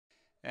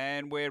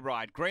And we're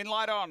right. Green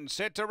light on,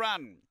 set to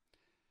run.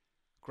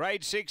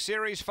 Grade 6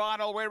 Series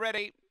Final, we're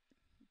ready.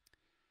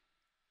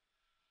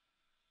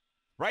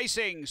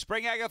 Racing,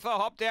 Spring Agatha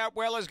hopped out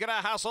well, is going to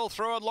hustle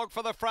through and look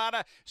for the front.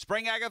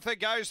 Spring Agatha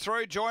goes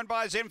through, joined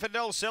by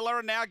Zinfandel Silla,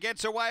 and now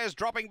gets away as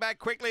dropping back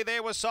quickly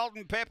there with Salt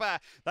and Pepper.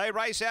 They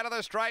race out of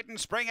the straight, and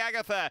Spring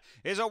Agatha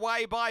is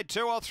away by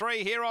 2 or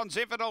 3 here on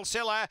Zinfandel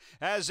Silla.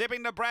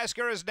 Zipping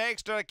Nebraska is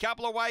next. A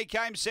couple away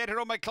came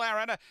Sentinel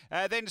McLaren.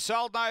 Then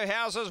Sold No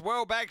Houses,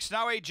 well back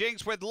Snowy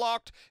Jinx with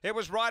Locked. It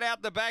was right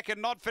out the back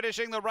and not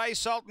finishing the race,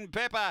 Salt and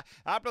Pepper.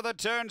 Up to the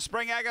turn,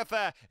 Spring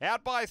Agatha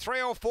out by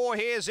 3 or 4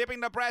 here. Zipping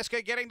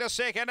Nebraska getting to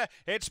second.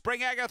 It's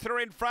Spring Agatha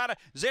in front.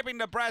 Zipping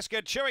Nebraska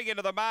chewing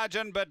into the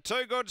margin, but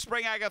too good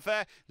Spring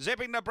Agatha.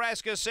 Zipping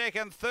Nebraska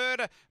second.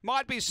 Third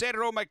might be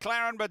Sentinel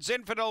McLaren, but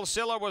Zinfandel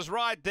Silla was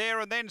right there.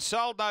 And then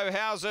Sold No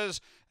Houses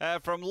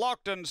from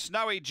Locked and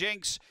Snowy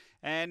Jinx.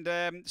 And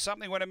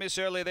something went amiss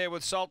earlier there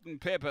with Salt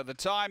and Pepper. The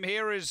time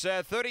here is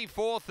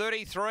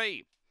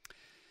 34:33.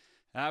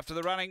 After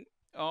the running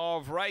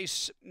of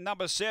race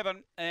number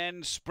 7,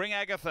 and Spring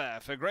Agatha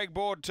for Greg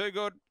Board, too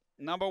good.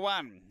 Number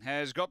 1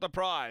 has got the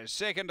prize.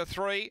 Second to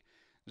 3,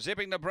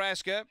 Zipping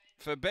Nebraska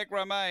for Beck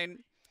Romain.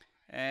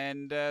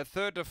 And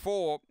third to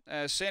 4,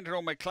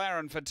 Sentinel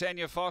McLaren for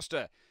Tanya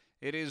Foster.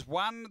 It is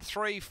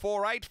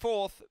 1-3-4-8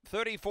 fourth,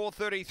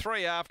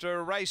 34:33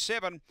 after race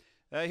 7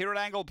 here at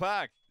Angle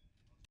Park.